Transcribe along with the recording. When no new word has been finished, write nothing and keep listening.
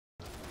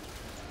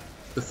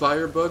The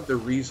Firebug, the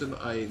reason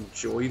I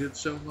enjoyed it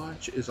so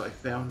much is I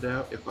found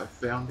out if I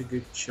found a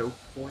good choke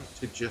point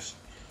to just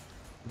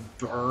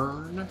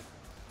burn,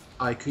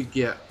 I could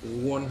get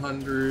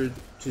 100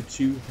 to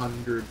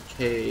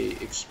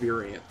 200k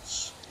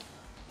experience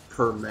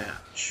per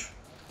match.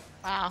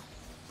 Wow,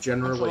 that's a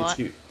Generally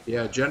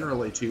lot.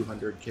 generally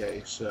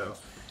 200k, so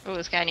Oh,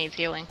 this guy needs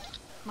healing.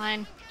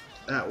 Mine.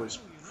 that was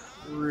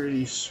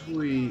pretty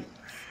sweet.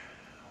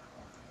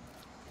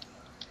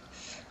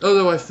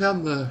 Although I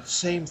found the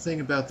same thing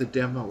about the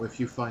demo if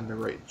you find the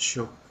right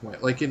choke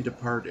point, like in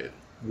Departed,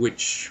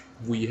 which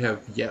we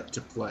have yet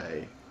to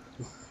play.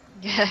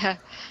 Yeah.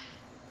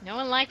 No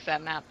one likes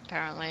that map,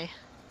 apparently.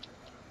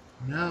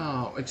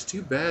 No, it's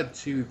too bad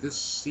too. This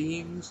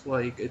seems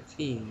like a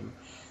team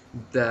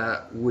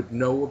that would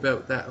know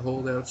about that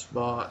holdout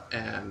spot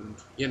and,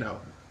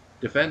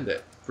 defend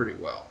it pretty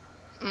well.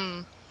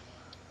 Hmm.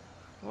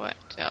 What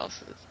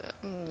else is it?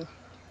 Ooh.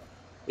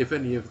 If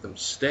any of them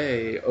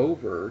stay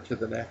over to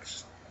the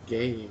next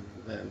game,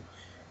 then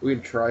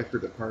we'd try for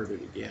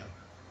Departed again.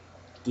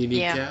 Do you need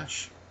Yeah.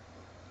 cash?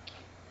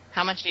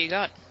 How much do you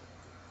got?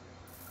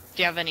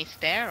 Do you have any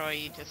spare, or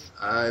you just...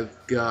 I've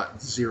got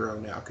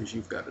 0 now because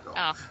you've got it all.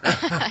 Oh.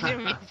 I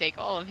didn't mean to take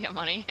all of your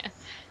money.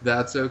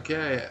 That's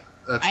okay.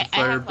 That's what I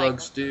have, like,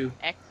 firebugs do.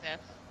 excess.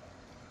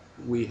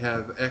 We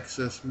have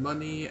excess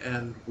money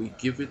and we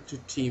give it to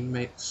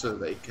teammates so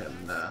they can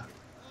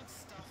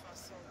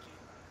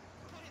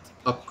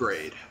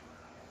upgrade.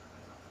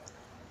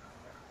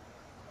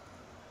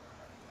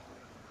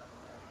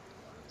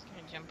 Just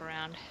gonna jump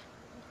around.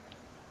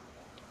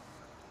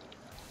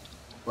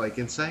 Like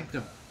in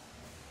Sanctum,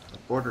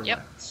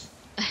 Borderlands.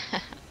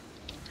 Yep.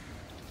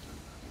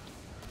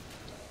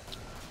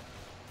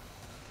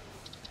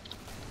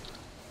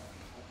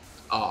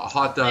 Aw,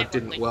 Hot Dog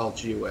didn't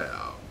weld you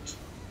out.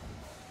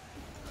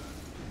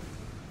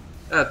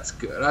 That's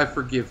good. I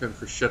forgive him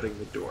for shutting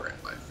the door in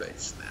my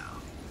face now.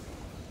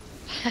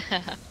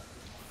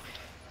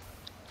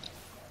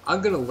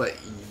 I'm gonna let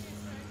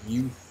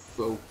you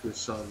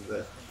focus on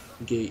the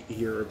gate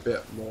here a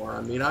bit more.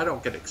 I mean, I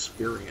don't get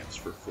experience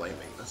for flaming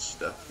this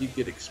stuff. You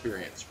get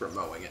experience for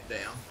mowing it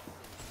down.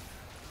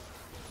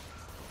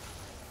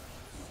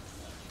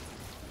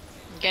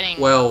 I'm getting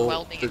Well,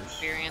 welding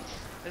experience.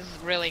 This is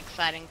really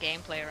exciting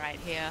gameplay right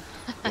here.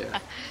 Yeah.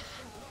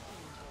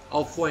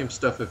 I'll flame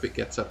stuff if it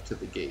gets up to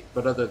the gate,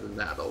 but other than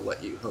that, I'll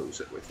let you hose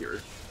it with your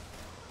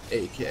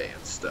AK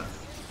and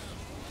stuff.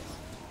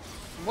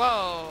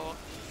 Whoa!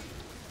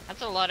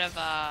 That's a lot of,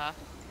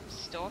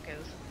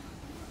 stalkers.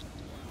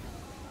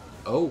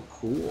 Oh,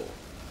 cool.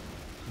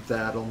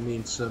 That'll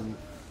mean some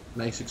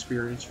nice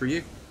experience for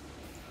you. Do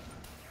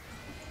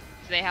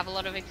they have a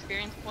lot of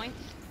experience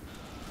points?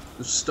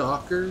 The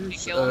stalkers,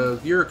 You kill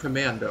 'em? you're a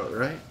commando,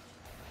 right?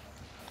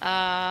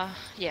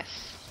 Yes,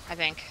 I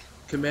think.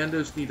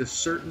 Commandos need a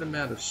certain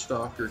amount of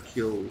stalker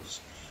kills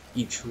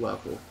each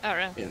level Oh,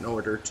 really? in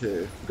order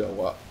to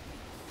go up.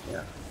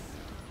 Yeah.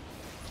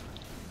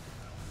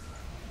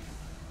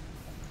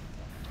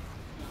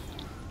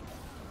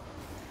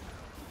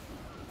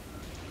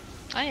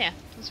 Oh, yeah,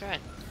 that's right.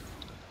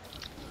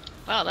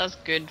 Well, that was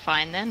good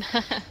find then.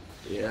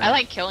 Yeah. I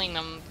like killing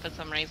them for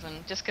some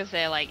reason, just because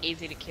they're, like,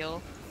 easy to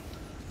kill.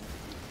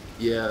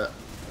 Yeah.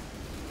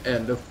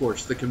 And of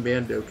course, the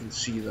commando can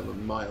see them a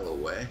mile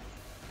away.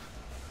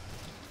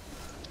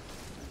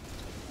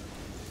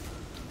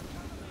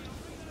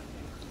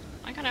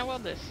 Why can't I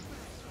weld this?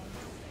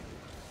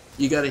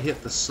 You gotta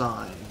hit the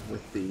sign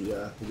with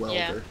the welder.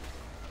 Yeah.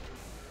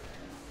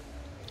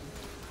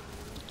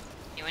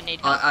 Anyone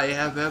need help? I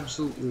have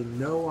absolutely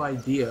no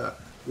idea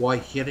why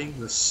hitting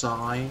the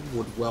sign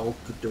would weld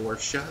the door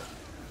shut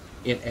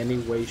in any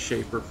way,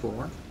 shape, or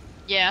form.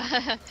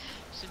 Yeah.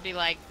 Should be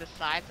like the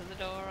sides of the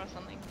door or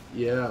something.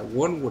 Yeah,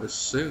 one would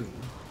assume.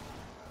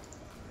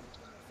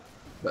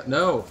 But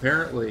no,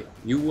 apparently,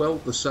 you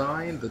weld the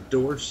sign, the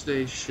door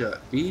stays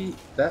shut.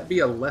 That'd be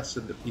a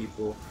lesson to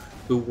people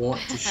who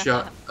want to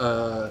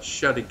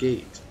shut a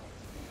gate.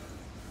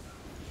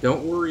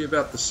 Don't worry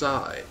about the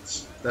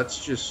sides.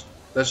 That's just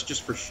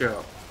for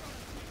show.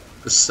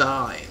 The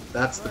sign,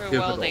 that's the pivotal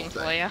welding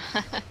thing. for you.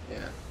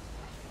 Yeah.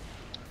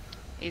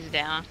 He's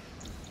down.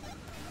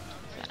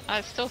 Oh,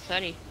 it's still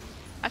 30.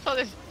 I thought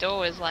this door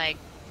was like...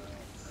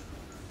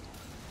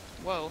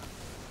 Whoa.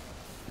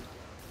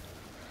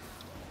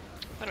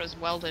 I thought it was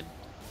welded.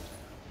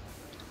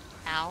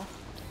 Ow.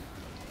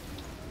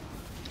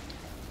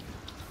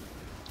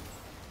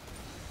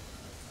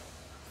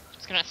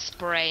 Just gonna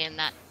spray in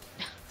that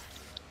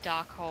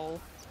dark hole.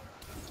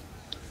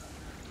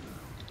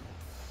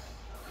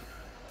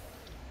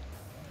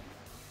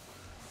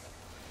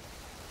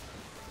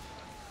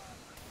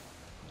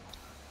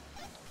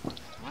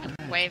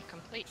 What? Wave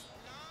complete.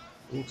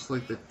 Looks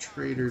like the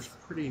trader's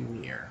pretty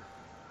near.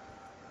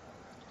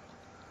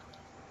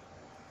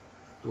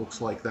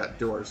 Looks like that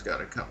door's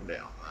gotta come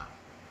down,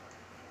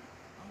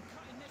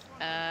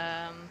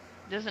 though.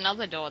 There's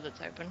another door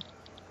that's open.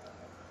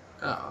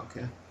 Oh,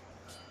 okay.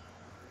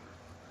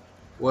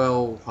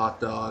 Well, Hot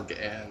Dog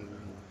and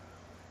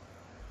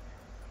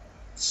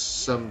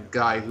some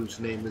guy whose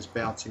name is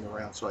bouncing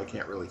around, so I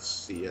can't really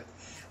see it.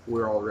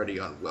 We're already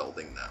on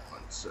welding that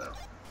one, so.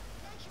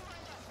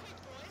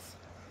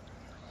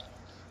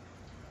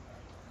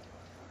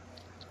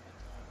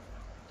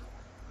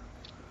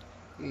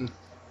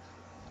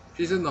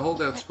 She's in the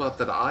holdout spot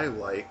that I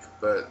like,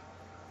 but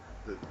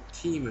the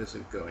team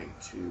isn't going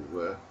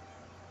to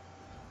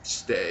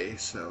stay,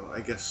 so I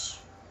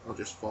guess I'll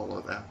just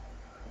follow them.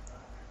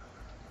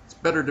 It's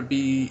better to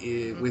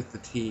be with the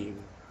team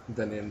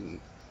than in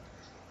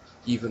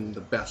even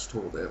the best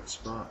holdout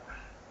spot.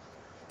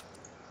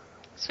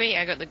 Sweet,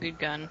 I got the good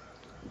gun.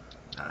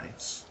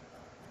 Nice.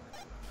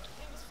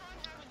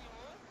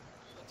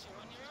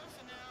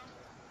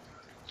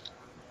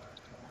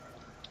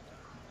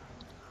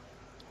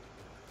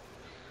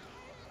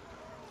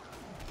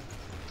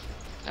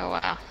 Oh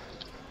wow.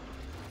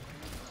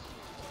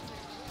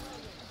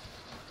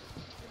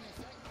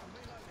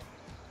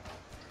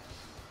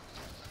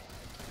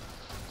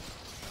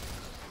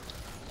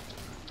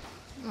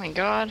 Oh my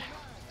god.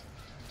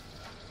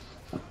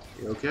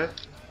 You okay?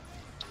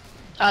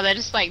 Oh, they're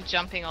just like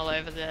jumping all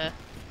over the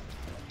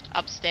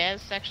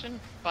upstairs section,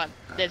 but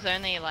there's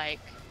only like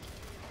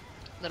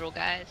little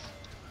guys.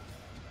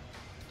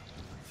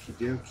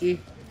 Okie dokie.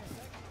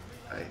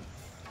 I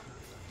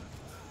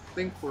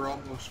think we're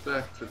almost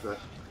back to the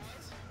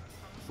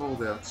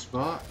holdout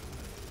spot.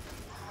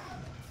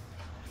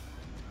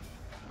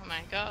 Oh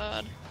my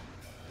god.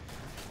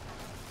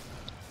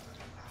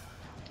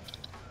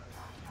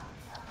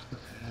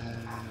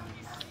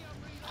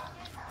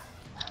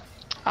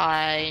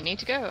 I need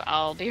to go.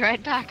 I'll be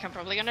right back. I'm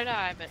probably gonna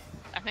die, but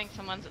I think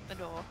someone's at the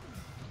door.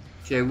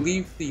 Okay,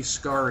 leave the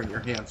scar in your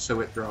hand so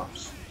it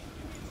drops.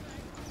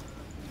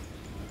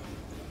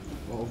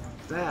 Well,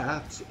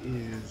 that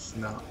is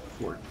not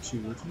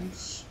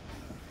fortuitous.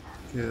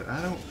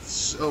 I don't...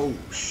 Oh,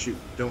 shoot.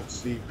 Don't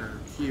see her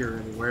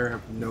here anywhere. I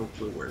have no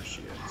clue where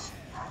she is.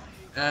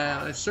 And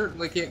I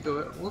certainly can't go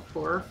out and look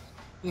for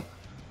her.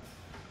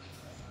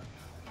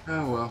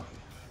 Oh, well.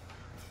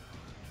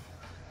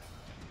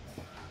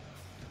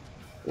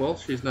 Well,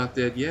 she's not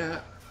dead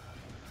yet.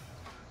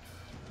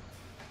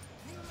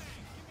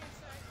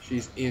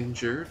 She's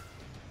injured.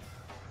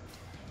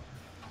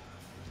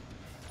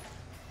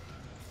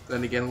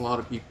 Then again, a lot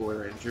of people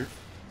are injured.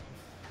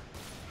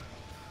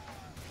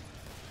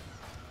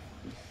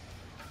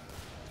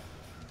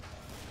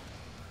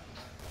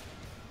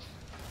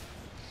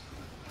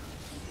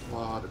 A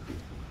lot of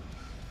people.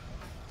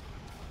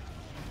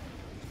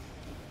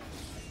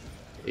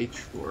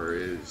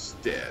 H4 is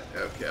dead.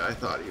 Okay, I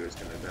thought he was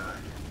gonna die.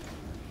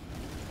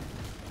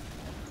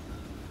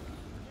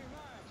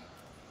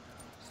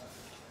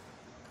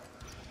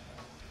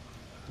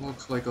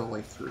 Looks like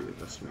only 3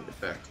 of us made it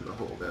back to the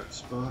holdout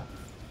spot.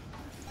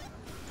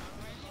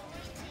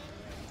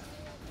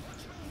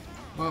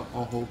 Well,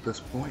 I'll hold this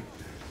point.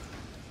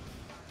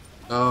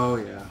 Oh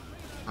yeah,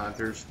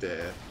 Hunter's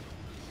dead.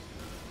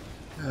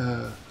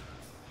 Oh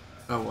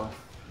well.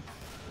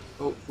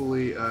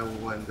 Hopefully I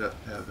will end up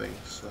having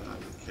some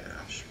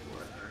cash for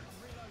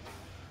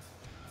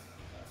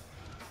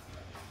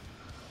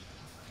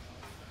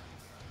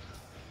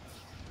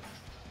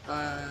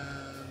her.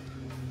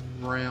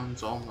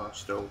 Round's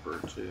almost over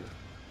too.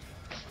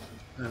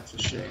 That's a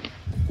shame.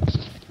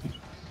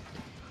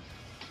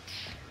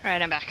 Right,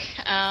 I'm back.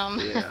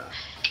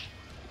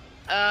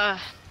 Yeah.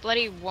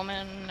 Bloody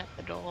woman at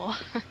the door.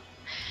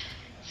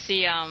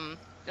 See,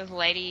 there's a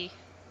lady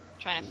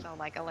trying to sell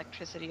like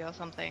electricity or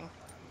something.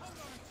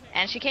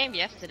 And she came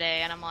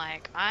yesterday and I'm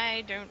like,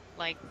 I don't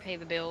like pay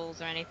the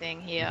bills or anything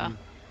here. And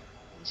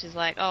she's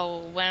like,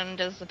 oh, when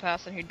does the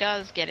person who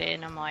does get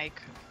in? I'm like,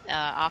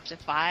 after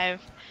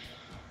 5.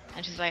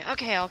 And she's like,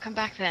 okay, I'll come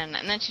back then.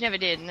 And then she never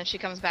did. And then she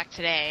comes back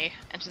today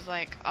and she's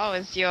like, oh,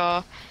 is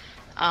your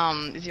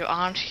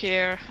aunt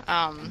here?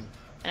 And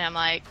I'm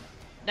like,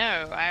 no,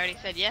 I already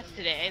said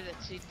yesterday that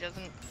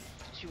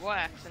she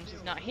works and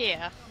she's not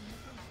here.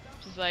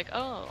 She's like,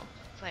 oh,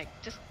 it's like,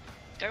 just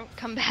don't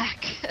come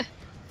back.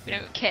 We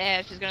don't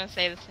care. She's gonna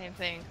say the same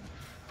thing.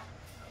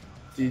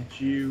 Did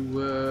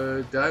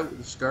you die with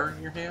the scar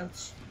in your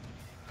hands?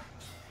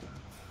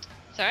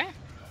 Sorry?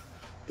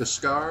 The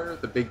scar,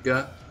 the big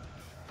gun?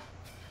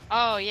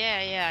 Oh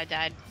yeah, I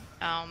died.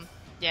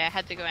 Yeah, I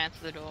had to go answer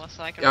the door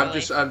so I could. Yeah,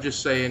 I'm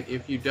just saying,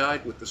 if you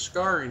died with the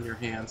scar in your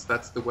hands,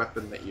 that's the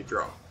weapon that you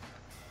draw.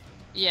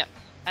 Yep,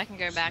 I can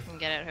go back and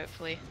get it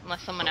hopefully,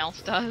 unless someone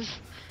else does.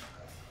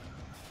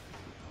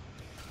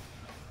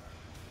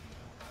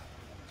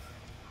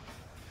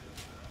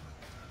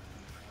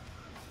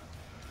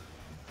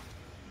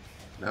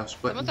 Mouse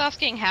button. Someone's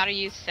asking how to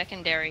use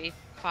secondary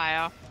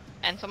fire,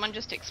 and someone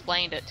just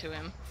explained it to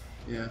him.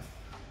 Yeah.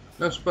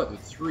 Mouse button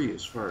 3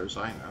 as far as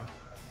I know.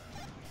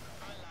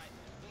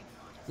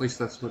 At least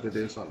that's what it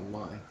is on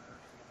mine.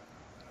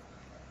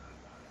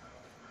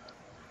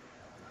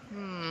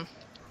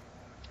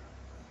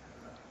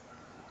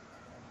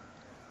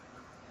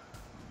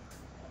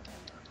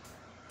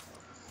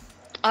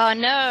 Oh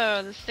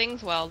no, this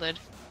thing's welded.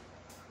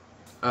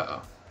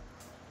 Uh-oh.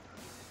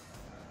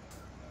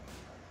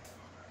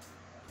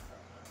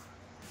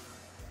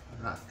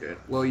 Not good.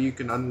 Well, you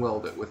can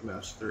unweld it with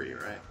mouse 3,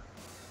 right?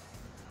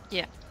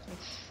 Yeah,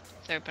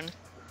 it's open.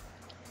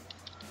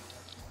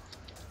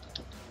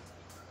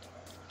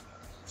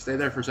 Stay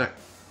there for a sec.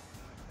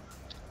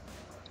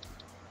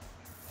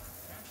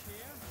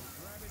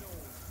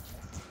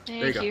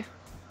 Thank There you you.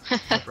 go.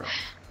 No problem.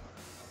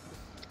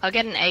 I'll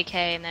get an AK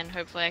and then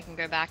hopefully I can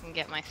go back and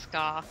get my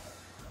scar.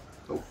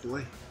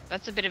 Hopefully.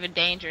 That's a bit of a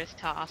dangerous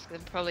task.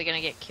 I'm probably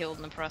gonna get killed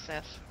in the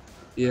process.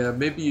 Yeah,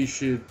 maybe you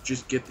should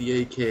just get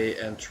the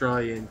AK and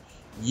try and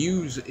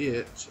use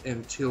it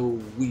until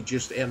we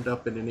just end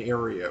up in an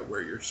area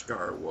where your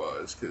scar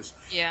was, because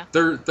Yeah.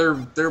 they're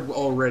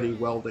already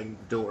welding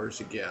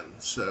doors again,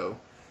 so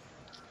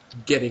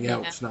getting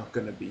out's not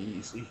going to be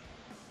easy.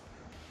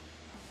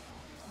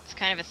 It's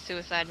kind of a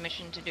suicide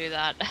mission to do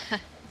that.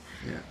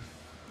 Yeah.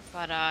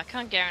 But I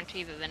can't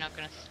guarantee that they're not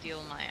gonna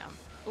steal my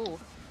Ooh.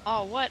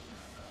 Oh, what?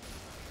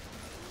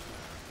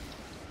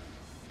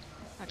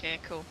 Okay,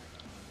 cool.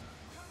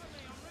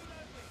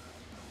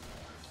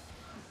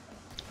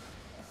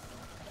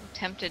 I'm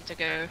tempted to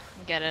go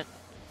and get it.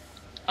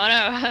 Oh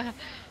no!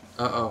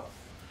 Uh-oh.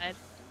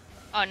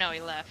 Oh no, he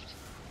left.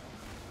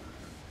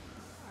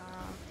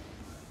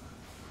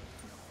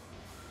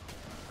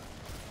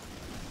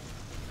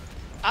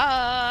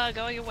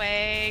 Going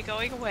away,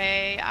 going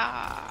away.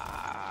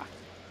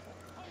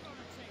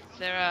 Is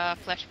there a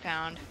flesh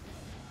pound?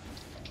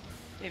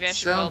 Maybe I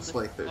should Sounds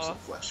like there's a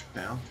flesh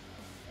pound.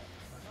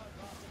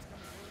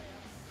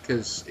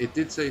 Because it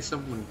did say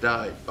someone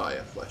died by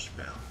a flesh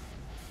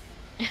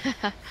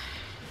pound.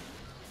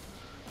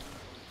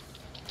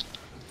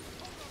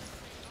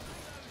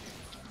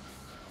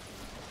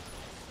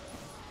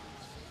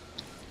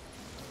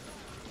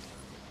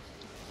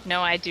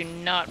 No, I do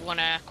not want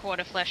a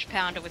quarter flesh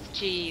pounder with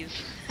cheese.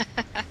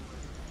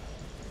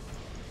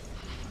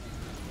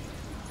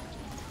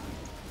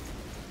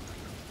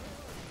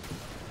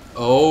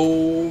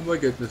 Oh my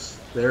goodness,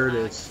 there it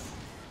is.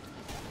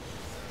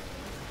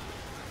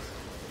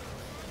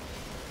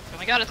 Oh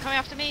my god, it's coming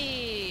after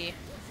me!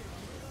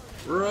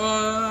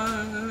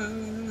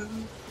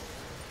 Run!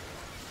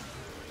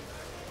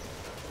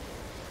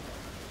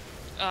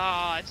 Oh,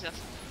 I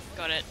just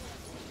got it.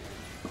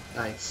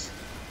 Nice.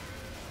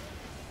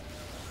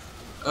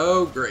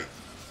 Oh, great.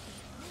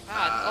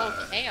 Wow,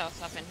 it's all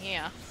chaos up in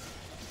here.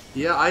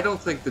 Yeah, I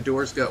don't think the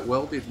doors got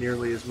welded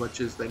nearly as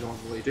much as they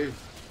normally do.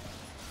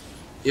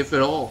 If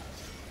at all.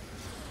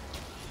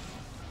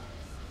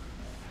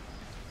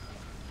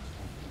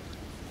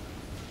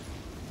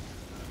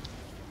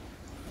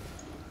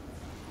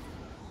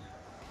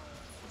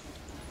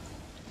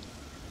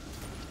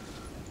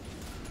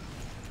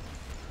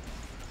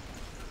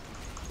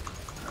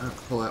 I'll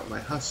pull out my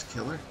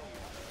HuntHerKillHer.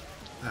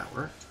 That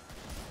worked.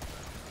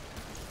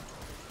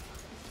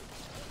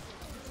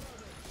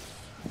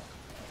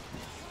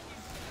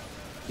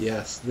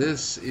 Yes,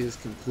 this is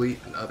complete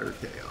and utter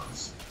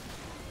chaos.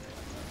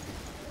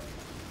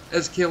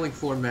 As killing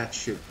floor match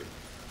should be.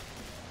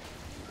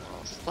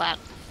 Splat.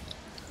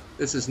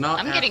 This is not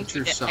I'm getting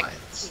aperture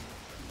science.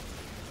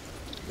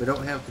 We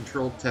don't have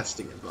controlled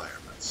testing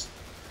environments.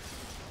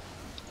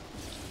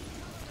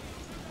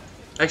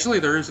 Actually,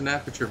 there is an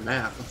aperture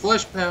map. A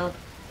flesh pound.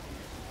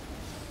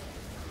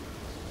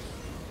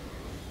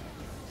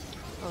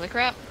 Holy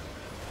crap.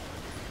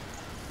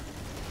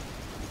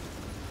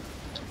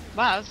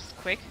 Wow, this is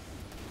quick.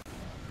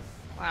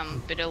 Wow, I'm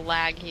a bit of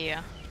lag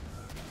here.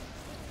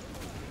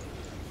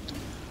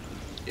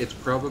 It's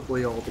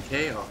probably all the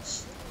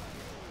chaos.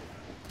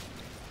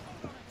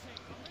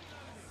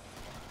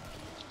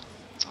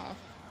 Oh.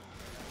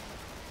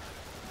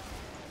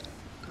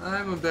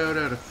 I'm about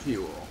out of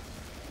fuel.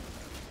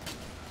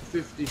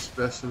 50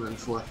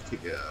 specimens left to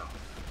go.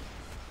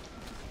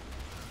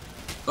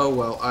 Oh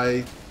well,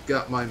 I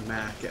got my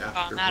Mac Oh,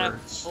 I'm out of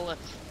afterwards.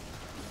 bullets.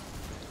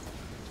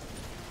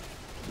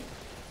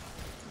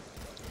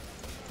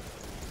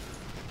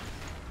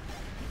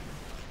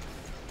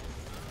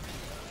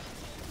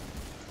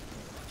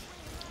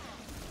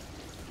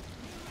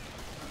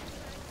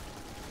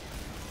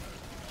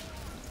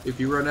 If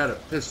you run out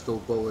of pistol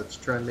bullets,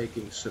 try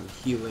making some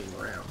healing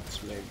rounds,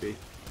 maybe,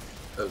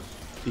 of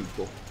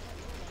people.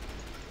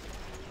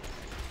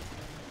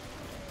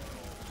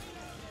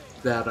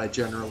 That I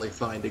generally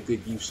find a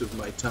good use of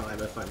my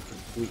time if I'm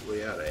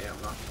completely out of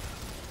ammo.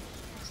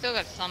 Still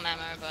got some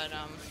ammo, but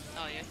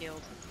oh, you're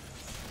healed.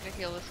 Go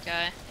heal this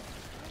guy.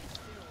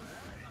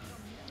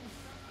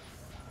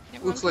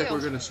 Looks like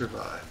we're gonna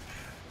survive.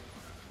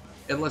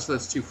 Unless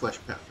that's 2 flesh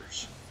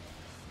pounders.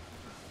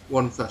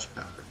 1 flesh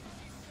pounder.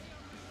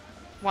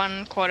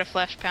 1 quarter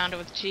flesh pounder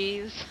with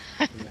cheese.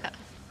 Yeah.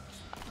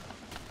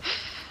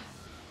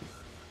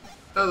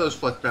 Oh, those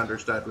flesh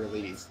pounders died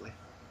really easily.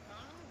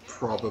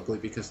 Probably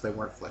because they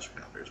weren't flesh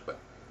pounders, but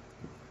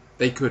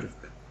they could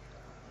have been.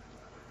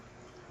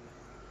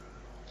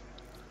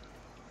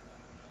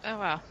 Oh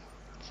wow,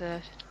 it's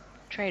a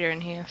trader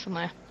in here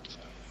somewhere.